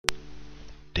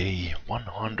Day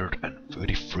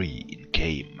 133 in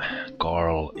game.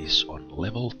 Karl is on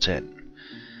level 10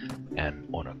 and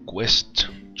on a quest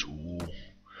to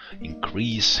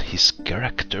increase his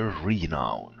character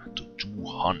renown to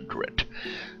 200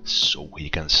 so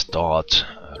he can start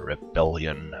a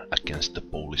rebellion against the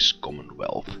Polish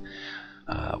Commonwealth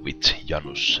with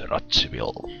Janusz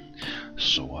Radziwill.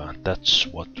 So that's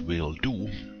what we'll do.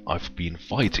 I've been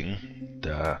fighting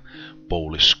the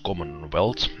Polish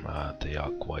Commonwealth. They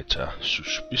are quite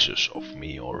suspicious of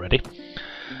me already.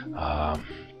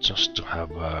 Just to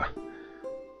have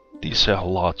these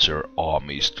larger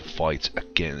armies to fight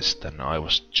against, and I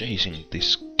was chasing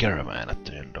this caravan at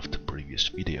the end of the previous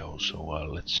video, so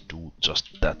let's do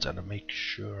just that and make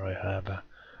sure I have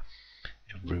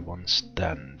everyone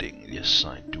standing. Yes,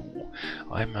 I do.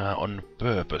 I'm on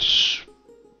purpose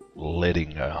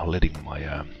letting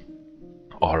my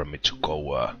army to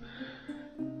go.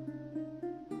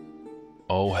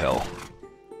 Oh hell!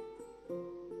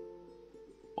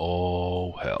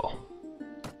 Oh hell!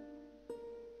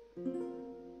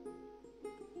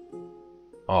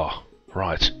 Oh,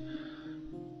 right.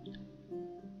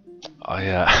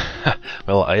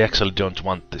 Well, I actually don't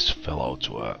want this fellow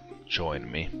to join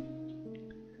me.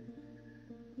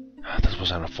 That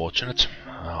was unfortunate.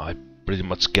 I pretty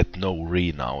much get no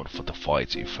renown for the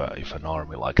fight if an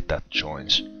army like that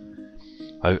joins.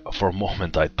 For a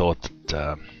moment I thought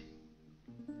that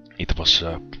it was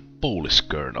a Polish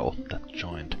colonel that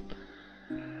joined.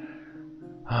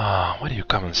 Why do you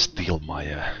come and steal my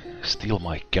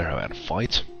caravan?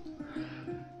 Fight,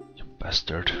 you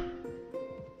bastard!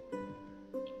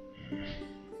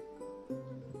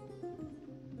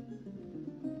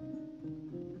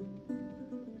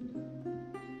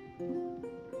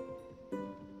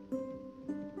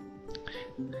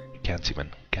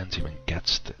 Can't even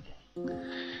catch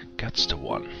the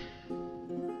one.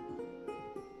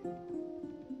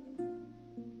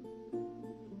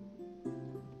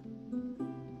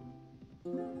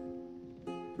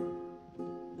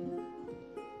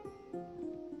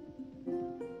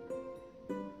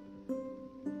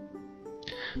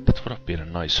 That would have been a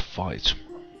nice fight.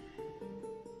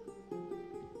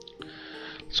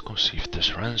 Let's go see if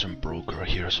there's ransom broker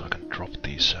here so I can drop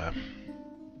these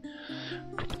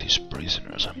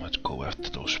prisoners. I might go after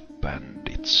those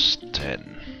bandits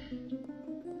 10.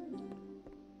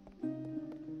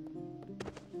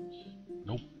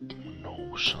 Nope,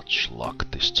 no such luck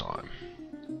this time.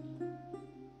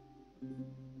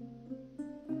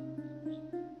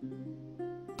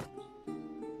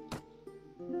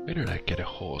 Where did I get a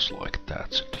horse like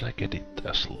that? Did I get it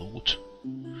as loot?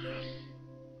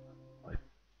 I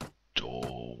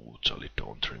totally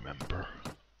don't remember.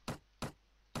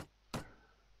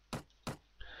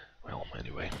 Well,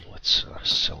 anyway, let's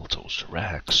sell those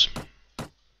rags.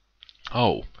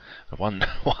 Oh, one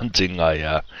thing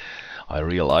I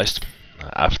realized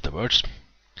afterwards: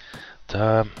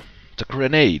 the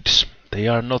grenades, they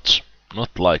are not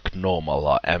like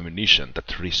normal ammunition that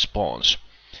respawns.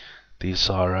 These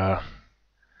are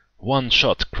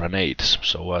one-shot grenades,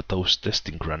 so those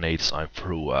testing grenades I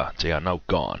threw, they are now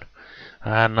gone.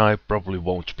 And I probably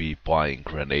won't be buying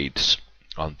grenades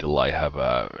until I have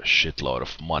a shitload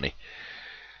of money.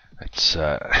 It's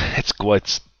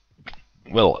quite...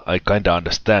 Well, I kinda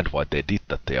understand why they did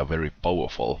that. They are very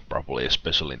powerful, probably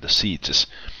especially in the sieges.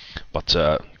 But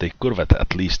they could have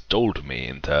at least told me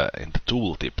in the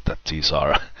tooltip that these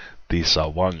are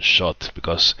one shot,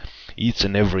 because each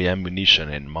and every ammunition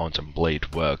in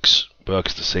mount&blade works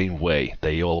the same way.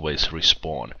 They always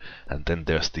respawn, and then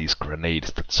there's these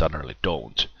grenades that suddenly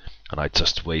don't, and I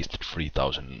just wasted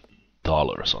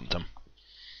 $3,000 on them,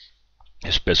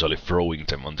 especially throwing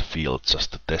them on the field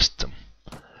just to test them.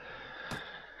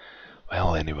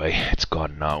 Well, anyway, it's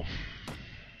gone now.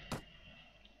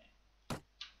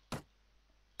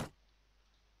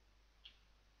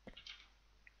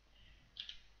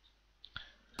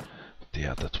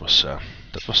 Yeah, that was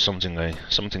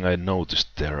something I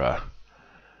noticed there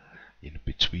in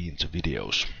between the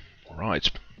videos.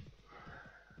 Right.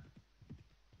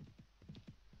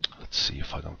 Let's see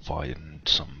if I can find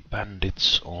some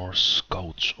bandits or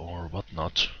scouts or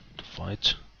whatnot to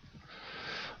fight.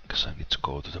 Guess I need to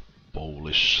go to the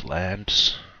Polish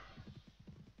lands.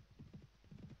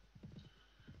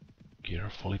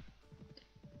 Carefully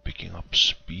picking up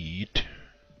speed.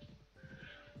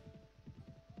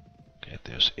 Okay,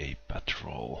 there's a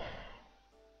patrol.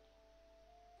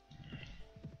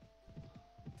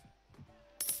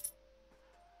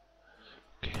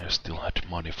 Okay, I still had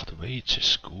money for the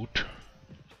wages, good.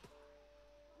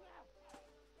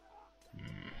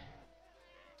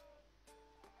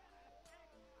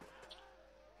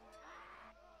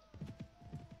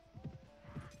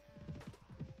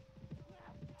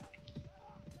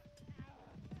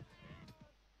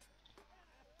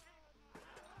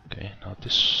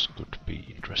 This could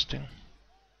be interesting.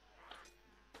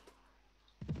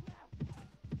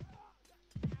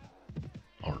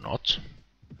 Or not.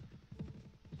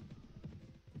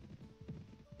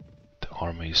 The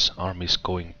armies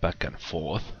going back and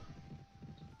forth.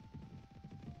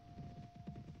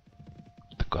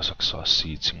 The Cossacks are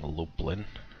sieging Lublin.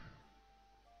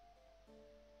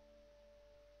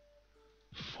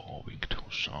 Four-winged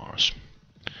hussars.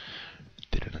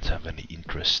 Didn't have any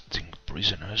interesting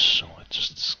prisoners, so I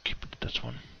just skipped that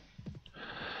one.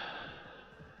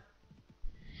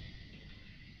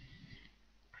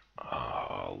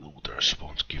 Looters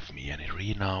won't give me any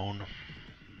renown.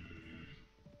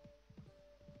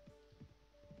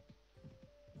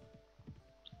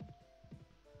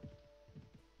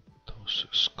 Those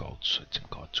scouts I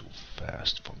think are too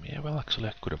fast for me. Well, actually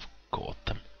I could have caught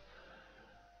them.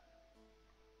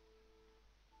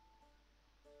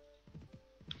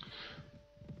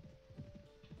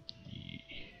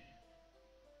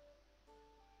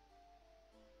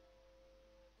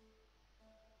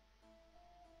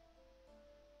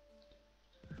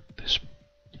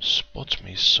 Spots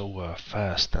me so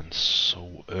fast and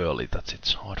so early that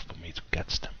it's hard for me to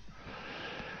catch them.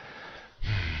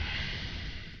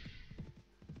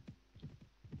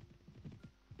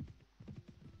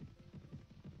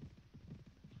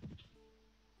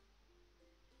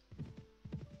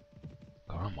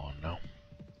 Come on now.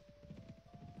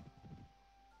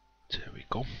 There we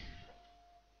go.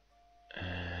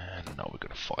 And now we're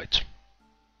gonna fight.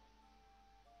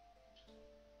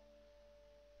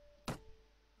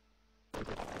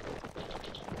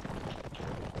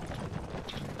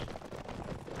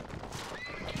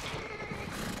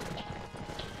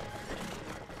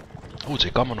 Oh, they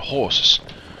come on horses.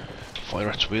 Fire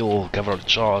at will, cavalry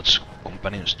charge,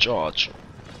 companions charge.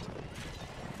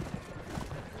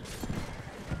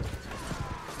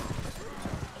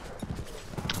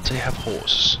 And they have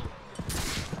horses.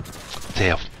 They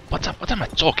have... What am I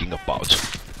talking about?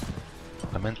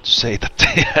 I meant to say that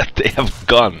they have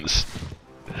guns.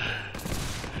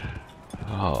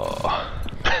 Oh.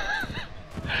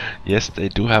 Yes, they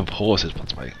do have horses,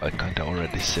 but I kinda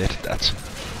already said that.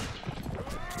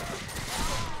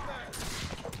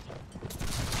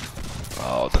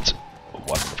 Oh, that's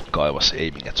what guy was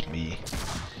aiming at me.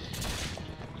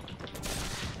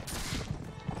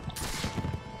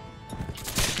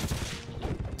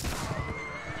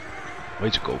 Way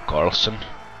to go, Carlson.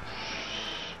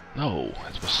 No,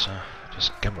 it was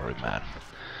a cavalryman.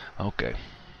 Okay.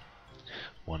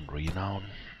 One renown.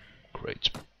 Great.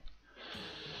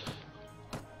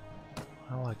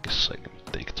 Well, I guess I can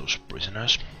take those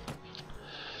prisoners.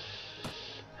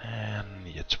 And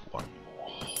yet one more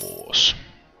horse.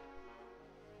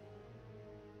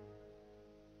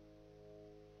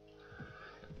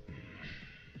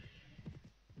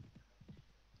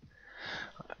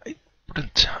 I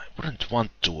wouldn't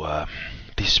want to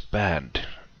disband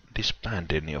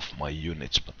any of my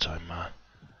units, but I'm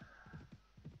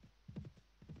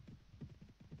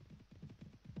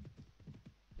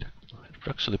it would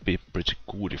actually be pretty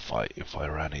good if I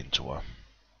ran into a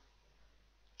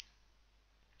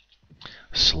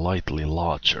slightly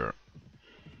larger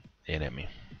enemy.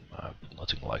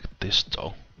 Nothing like this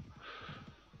though.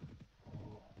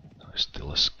 I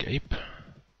still escape.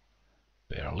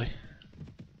 Barely.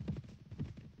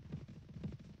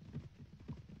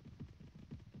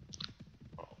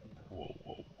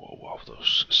 Whoa,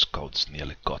 those scouts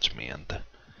nearly got me, and the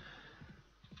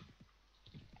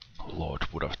Lord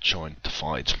would have joined the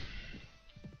fight.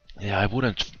 Yeah, I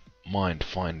wouldn't mind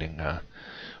finding a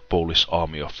Polish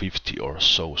army of 50 or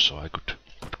so I could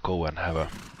go and have a...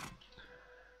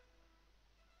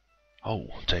 Oh,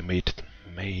 they made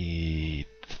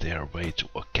their way to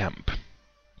a camp.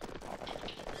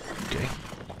 Okay.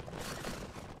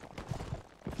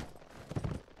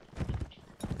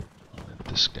 In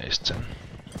this case then,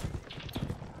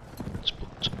 let's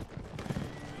put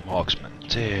marksmen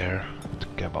there, the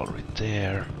cavalry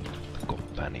there, the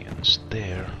companions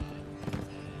there,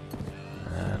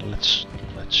 and let's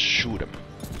shoot them.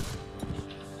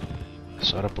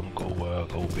 Sarapun,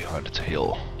 go behind the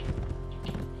hill.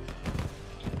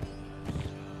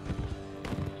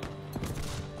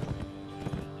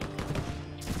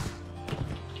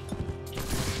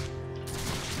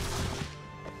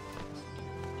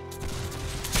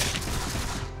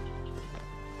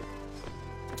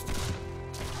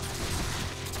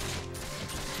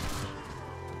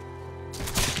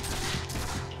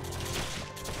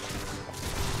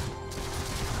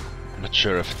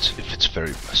 Sure if it's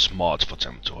very smart for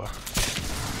them to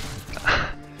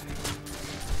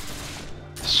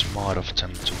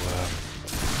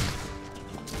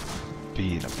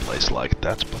be in a place like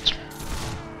that, but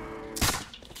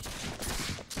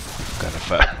kind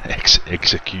of a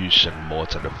execution more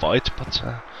than a fight, but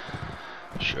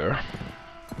sure.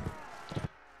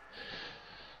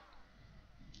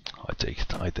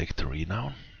 I take the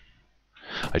Renown.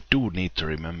 I do need to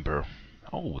remember.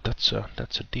 Oh, that's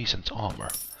a decent armor.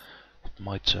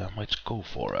 Might go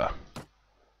for a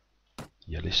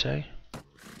Yelisei.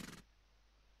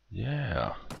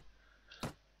 Yeah,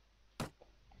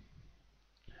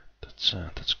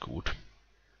 that's good.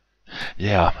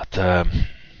 Yeah, but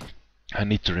I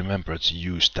need to remember to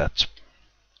use that.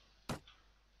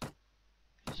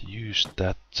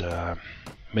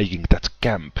 Making that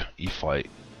camp if I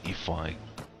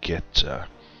get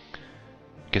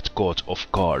caught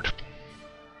off guard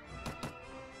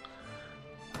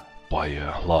by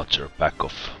a larger back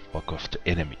of the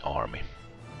enemy army.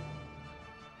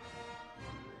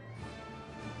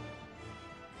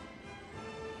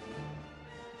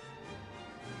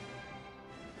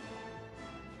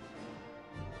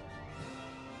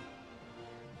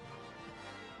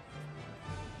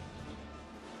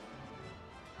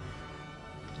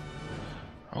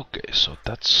 Okay, so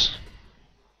that's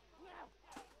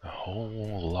a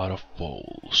whole lot of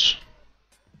bowls.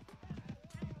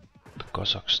 The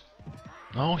Cossacks.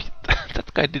 No,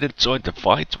 that guy didn't join the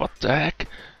fight. What the heck?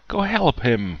 Go help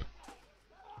him.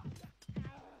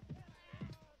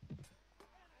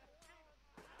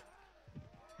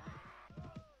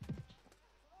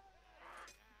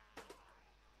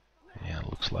 Yeah,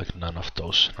 looks like none of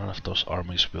those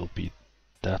armies will be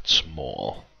that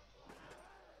small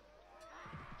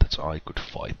that I could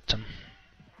fight them.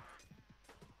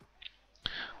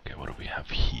 Okay, what do we have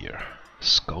here?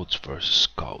 Scouts versus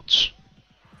scouts.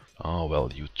 Oh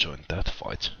well, you joined that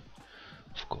fight.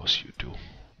 Of course you do.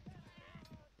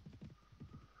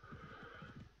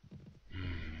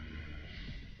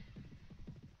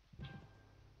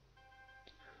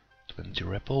 20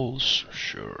 rebels,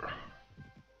 sure.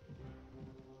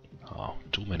 Oh,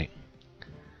 too many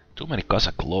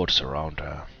Cossack lords around.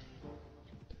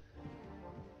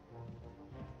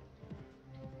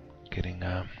 Getting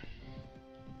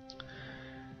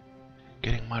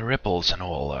my rebels and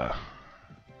all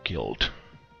killed.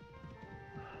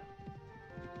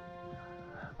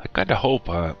 I kinda hope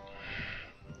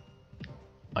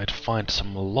I'd find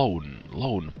some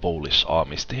lone Polish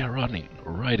armies. They are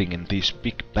riding in these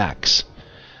big packs,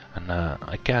 and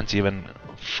I can't even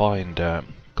find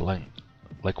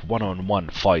like one-on-one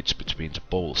fights between the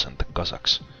Poles and the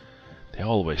Cossacks. They're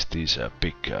always these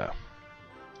bigger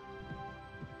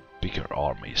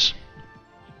armies.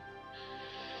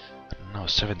 Now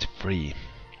 73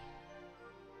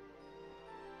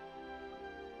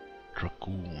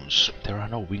 dragoons. There are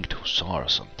no winged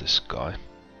hussars on this guy.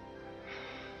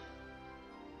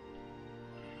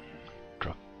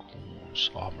 Dragoons,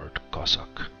 armored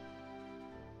Cossack.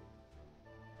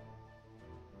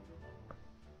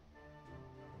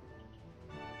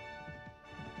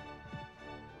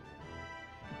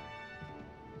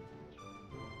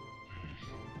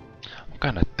 I'm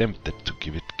kinda tempted to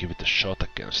give it a shot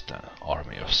against an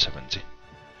army of 70.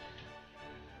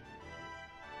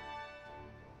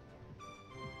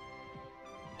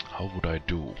 How would I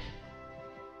do?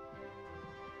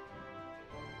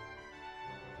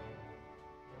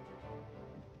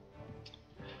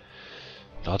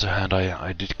 On the other hand,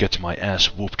 I did get my ass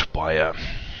whooped by a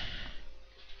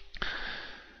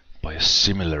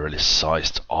similarly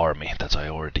sized army that I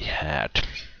already had.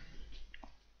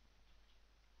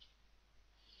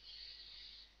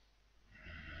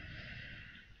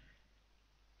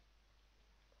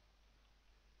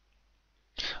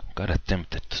 I'm kinda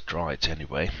tempted to try it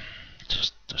anyway,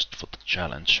 just for the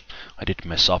challenge. I did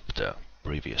mess up the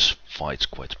previous fights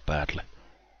quite badly.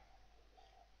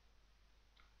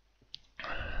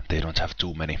 They don't have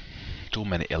too many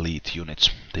elite units.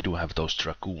 They do have those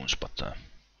dragoons, but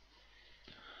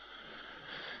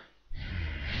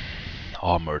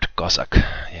armored Cossack,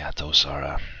 yeah, those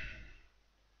are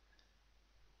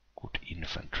good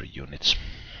infantry units.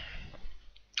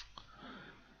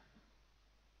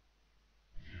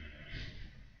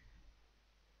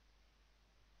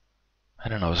 I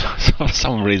don't know, for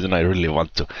some reason I really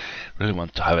want to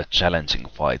have a challenging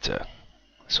fight,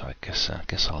 so I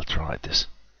guess I'll try this.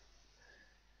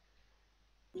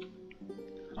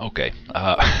 Okay,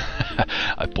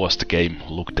 I paused the game,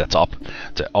 looked that up.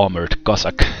 The armored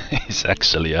Cossack is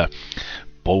actually a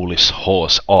Polish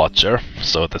horse archer,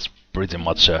 so that's pretty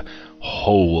much a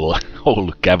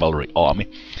whole cavalry army.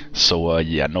 So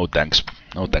yeah, no thanks,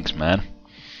 man.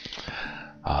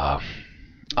 I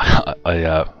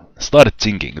started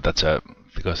thinking that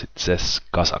because it says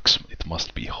Cossacks, it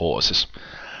must be horses.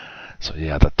 So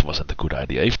yeah, that wasn't a good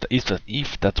idea.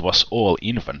 If that was all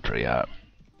infantry, I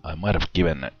might have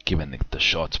given it the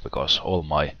shot, because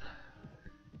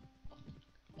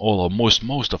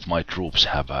most of my troops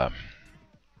have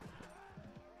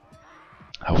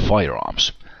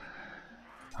firearms.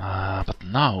 But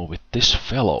now with this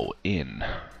fellow in,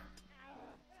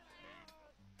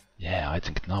 yeah, I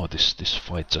think now this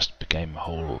fight just became a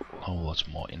whole lot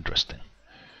more interesting.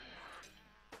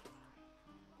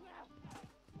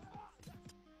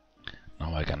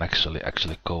 Now I can actually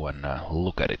go and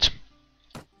look at it.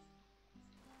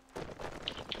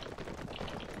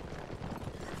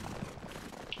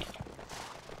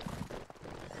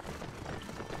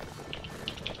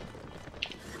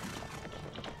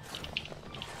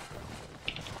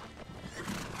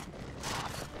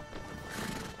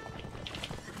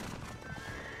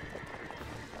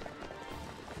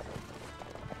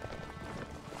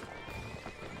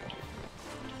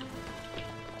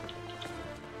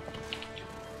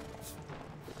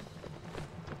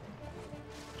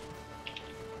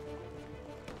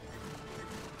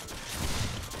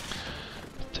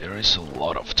 There is a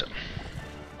lot of them.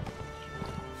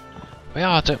 Where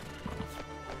are the...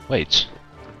 Wait.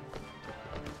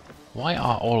 Why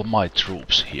are all my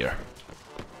troops here?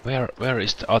 Where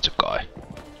is the other guy?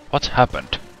 What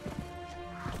happened?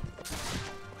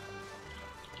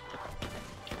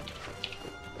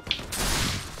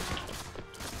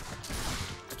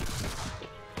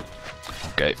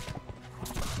 Okay.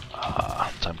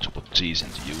 Time to put these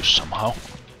into use somehow.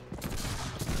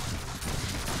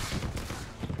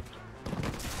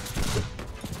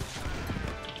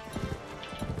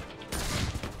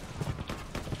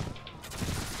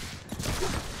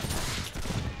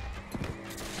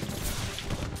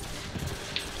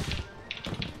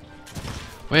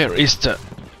 Where is the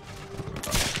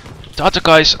other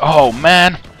guys? Oh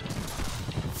man!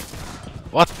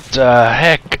 What the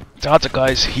heck? The other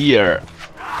guys here.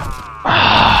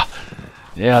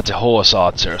 Yeah, the horse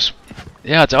archers.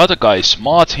 Yeah, the other guy is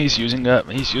smart. He's using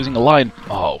a line.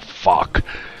 Oh fuck!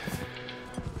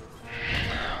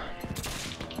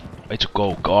 Way to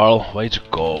go, Karl. Way to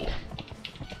go.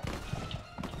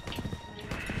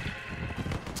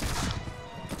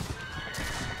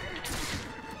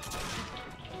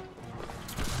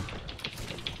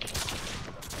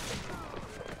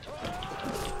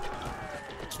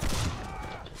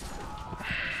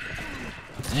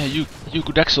 Yeah, you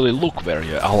could actually look where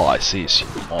your ally is, you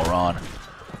moron.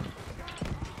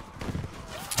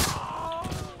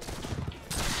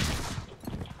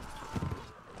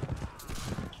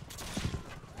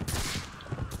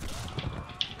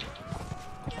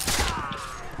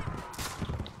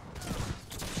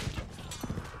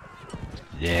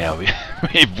 Yeah, we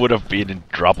would have been in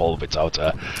trouble without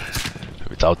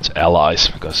allies,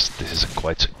 because this is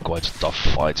quite a tough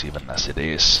fight even as it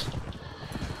is.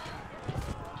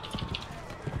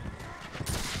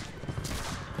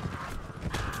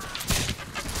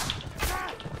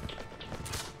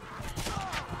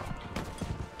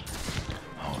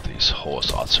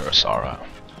 Horse archers are a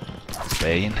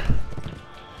pain.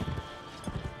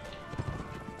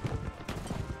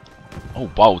 Oh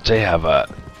wow, they have a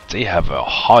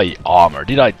high armor.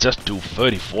 Did I just do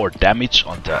 34 damage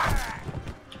on the...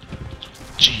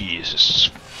 Jesus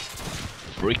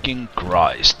freaking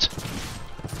Christ.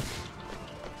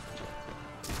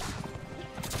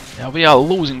 Yeah, we are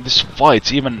losing this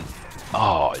fight even...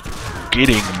 Oh, you're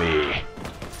kidding me.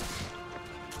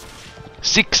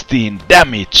 16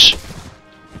 damage!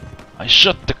 I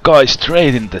shot the guy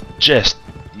straight in the chest.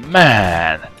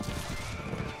 Man!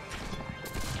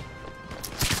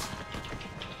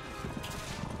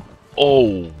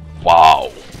 Oh,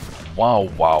 wow. Wow.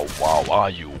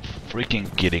 Are you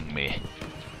freaking kidding me?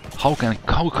 How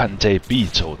can they be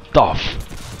so tough?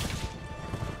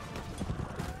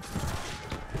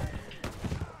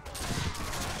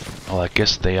 Well, I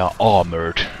guess they are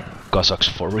armored Cossacks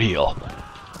for real.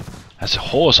 As a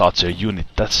horse archer unit,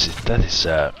 that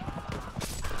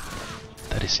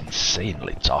is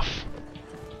insanely tough.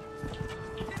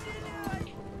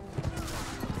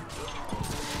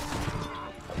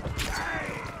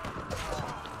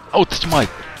 Oh,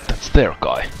 that's their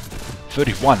guy.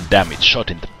 31 damage, shot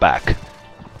in the back.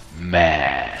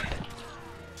 Man.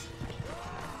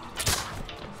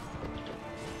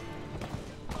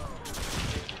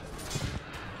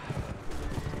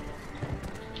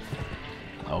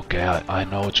 Okay, I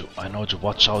know to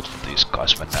watch out for these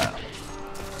guys when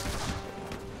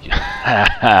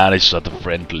I shot a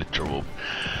friendly troop.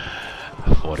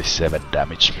 47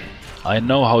 damage. I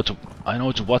know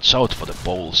to watch out for the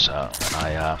poles when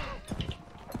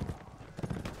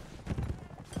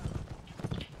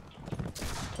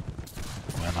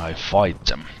I fight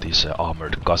them, these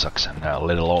armored Cossacks, and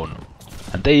let alone,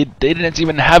 and they didn't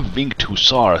even have winged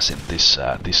hussars in this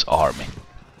this army.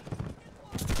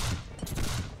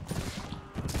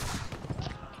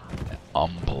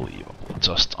 Unbelievable,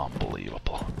 just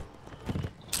unbelievable.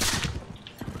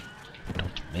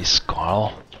 Don't miss,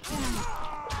 Karl.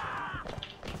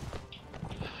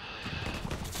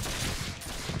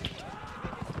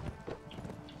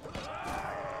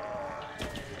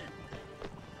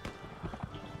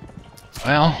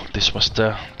 Well, this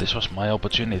was my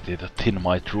opportunity to thin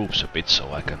my troops a bit,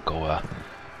 so I can go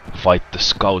fight the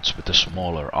scouts with a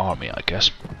smaller army, I guess.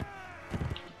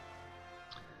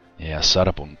 Yeah,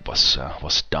 Sarabung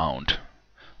was downed.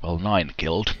 Well, 9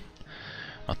 killed.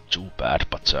 Not too bad,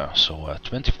 but so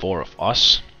 24 of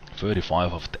us,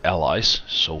 35 of the allies,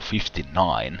 so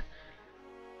 59,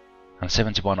 and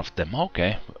 71 of them.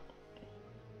 Okay,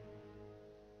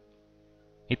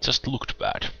 it just looked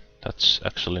bad. That's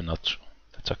actually not.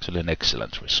 That's actually an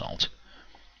excellent result.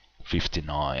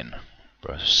 59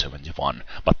 versus 71.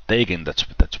 But taking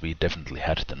that we definitely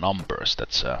had the numbers,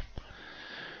 that's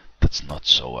not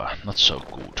so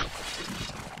good.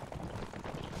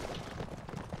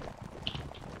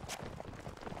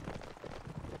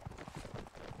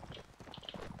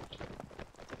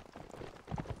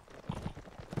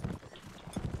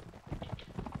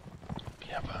 We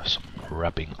have some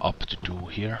wrapping up to do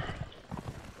here.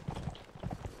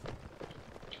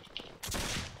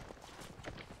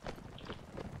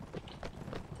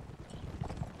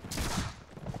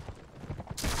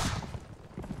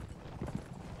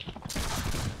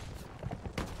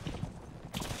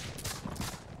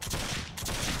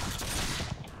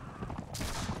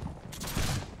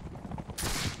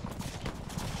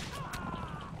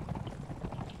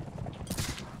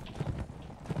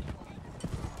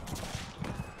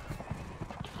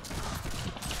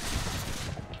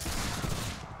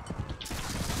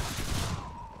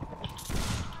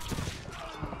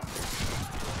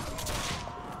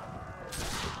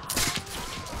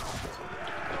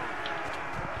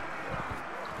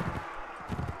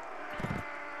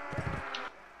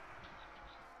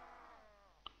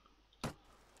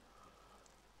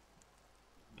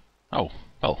 Oh,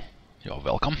 well, you're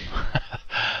welcome.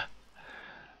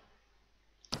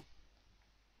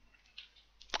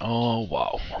 Oh,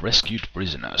 wow. Rescued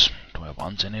prisoners. Do I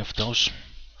want any of those?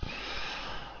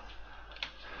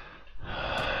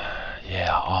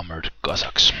 Yeah, armored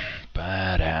Cossacks.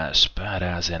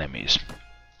 Badass enemies.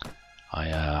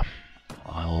 I'll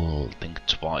think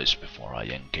twice before I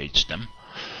engage them.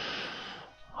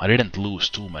 I didn't lose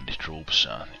too many troops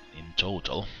in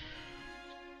total.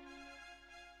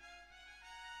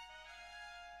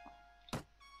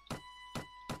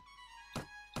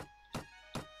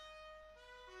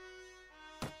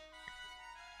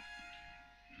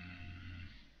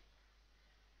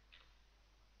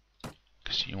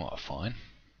 You are fine.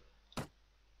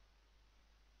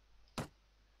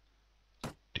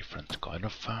 Different kind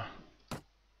of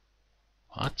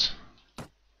what?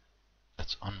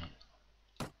 That's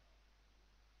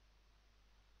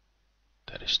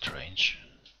that is strange.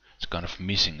 It's kind of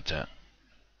missing the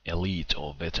elite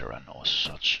or veteran or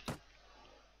such.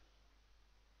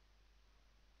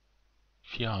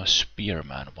 If you are a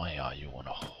spearman, why are you on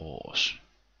a horse?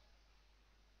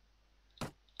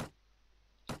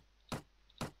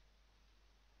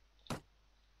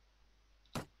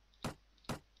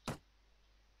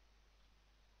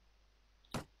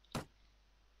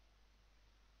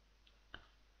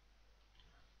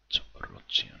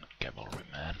 Russian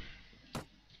cavalryman.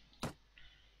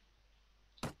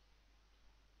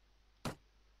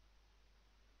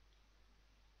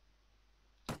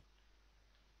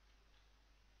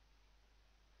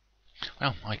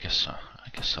 Well, I guess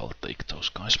I'll take those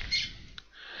guys.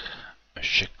 A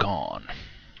Shekan.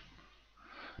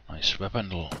 Nice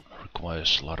weapon,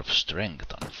 requires a lot of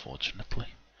strength, unfortunately.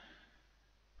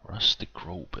 Rusty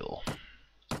Crowbill.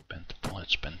 Bent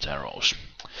bullets, bent arrows.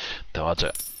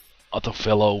 The other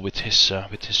fellow with his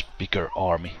bigger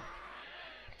army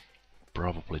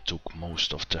probably took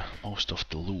most of the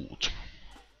loot.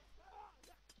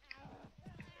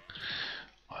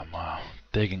 I'm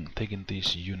taking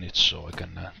these units so I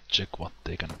can check what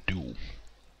they can do.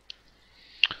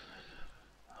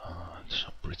 It's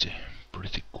a pretty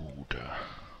good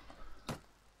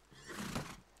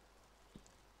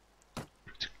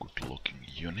pretty good looking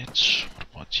units. What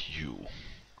about you?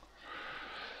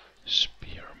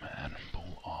 Spearman,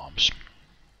 pole arms.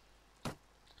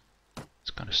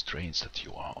 It's kind of strange that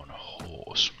you are on a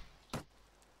horse.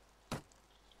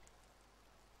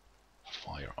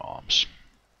 Firearms.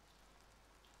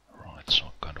 Right,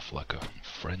 so kind of like a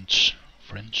French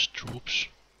troops.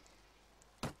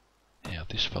 Yeah,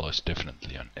 this fellow is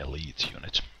definitely an elite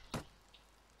unit.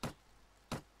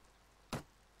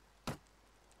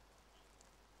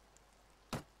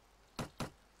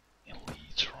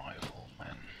 Elite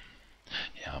rifleman.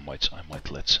 Yeah, I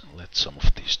might let some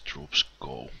of these troops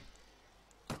go.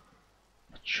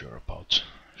 Not sure about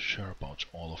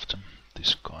all of them.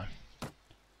 This guy.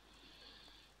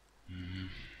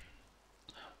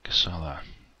 Guess I'll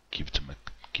give them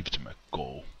a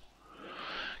go.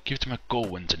 Give them a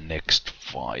go in the next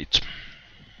fight.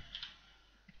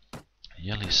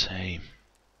 Yelisei,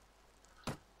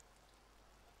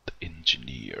 the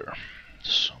engineer.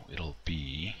 So it'll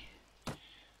be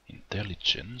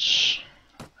intelligence,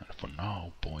 and for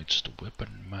now points to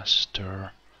weapon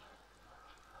master,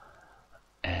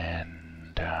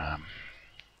 and I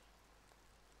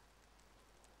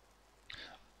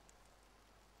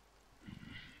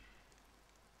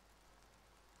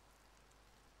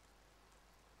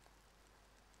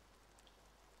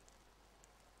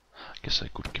guess I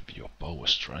could give you a power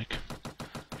strike.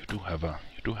 You do have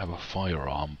a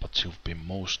firearm, but you've been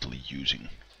mostly using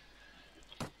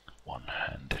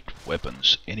one-handed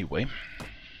weapons anyway.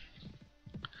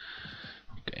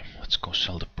 Okay, let's go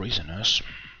sell the prisoners.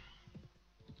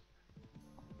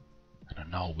 And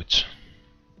now with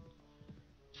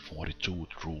 42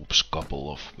 troops,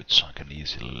 couple of which I can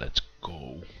easily let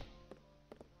go.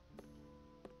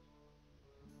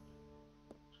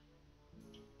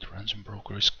 The ransom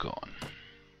broker is gone.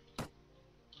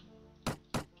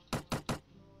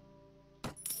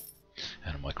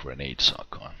 And my grenades are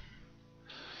gone.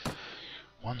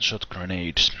 One-shot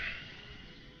grenades.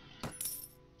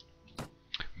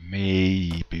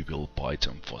 Maybe we'll buy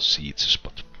them for sieges,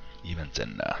 but even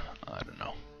then, I don't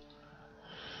know.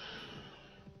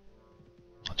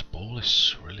 Are the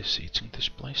Polish really sieging this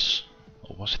place?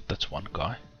 Or was it that one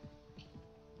guy?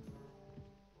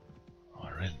 I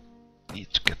really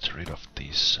need to get rid of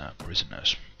these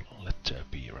prisoners. Let there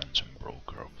be a ransom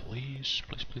broker, please.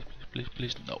 Please, please, please, please,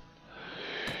 please, no.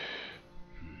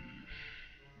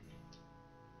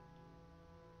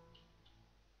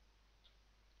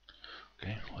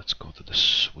 Okay, let's go to the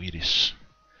Swedish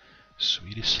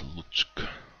Lutsk.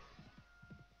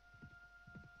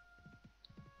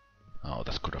 Oh,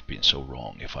 that could have been so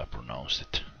wrong if I pronounced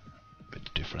it a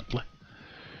bit differently.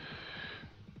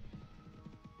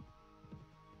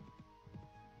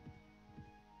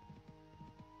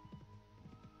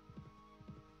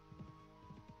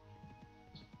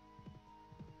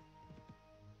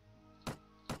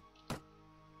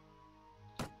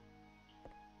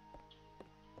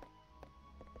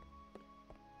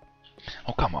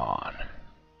 Oh, come on.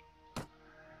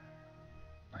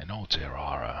 I know there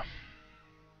are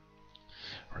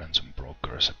ransom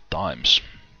brokers at times.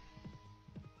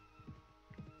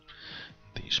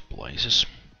 These places.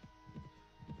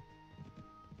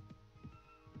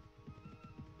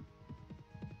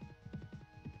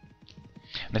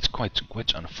 And it's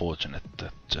quite unfortunate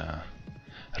that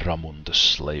Ramun, the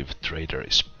slave trader,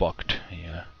 is bugged.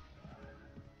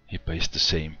 He pays the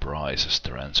same price as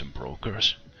the ransom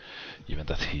brokers. Even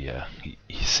that he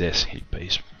says he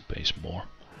pays more.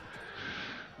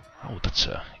 Oh, that's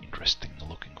a interesting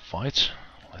looking fight.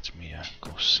 Let me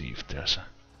go see if there's a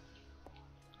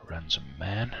ransom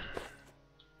man.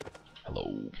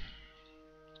 Hello.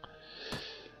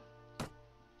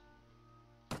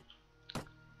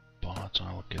 But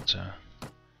I'll get a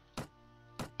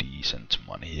decent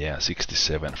money. Yeah,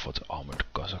 67 for the armored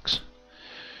Cossacks.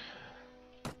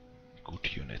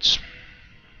 Good units.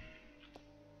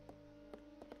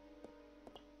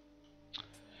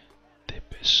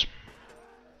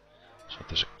 So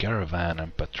there's a caravan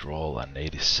and patrol and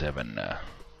 87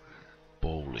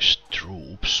 Polish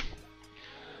troops.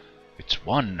 It's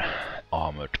one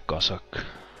armored Cossack,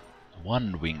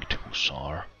 one winged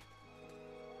hussar,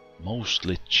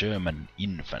 mostly German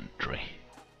infantry,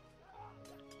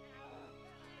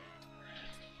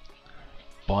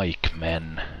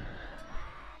 pikemen,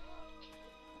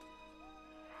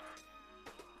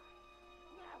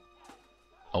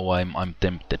 oh, I'm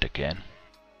tempted again.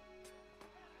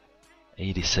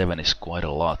 87 is quite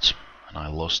a lot, and I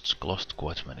lost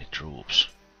quite many troops.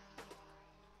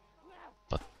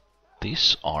 But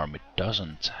this army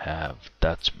doesn't have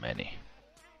that many.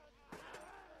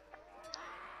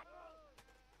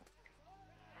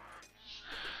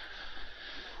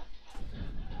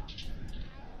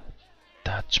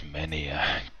 That many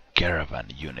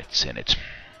caravan units in it.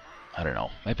 I don't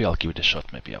know, maybe I'll give it a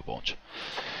shot, maybe I won't.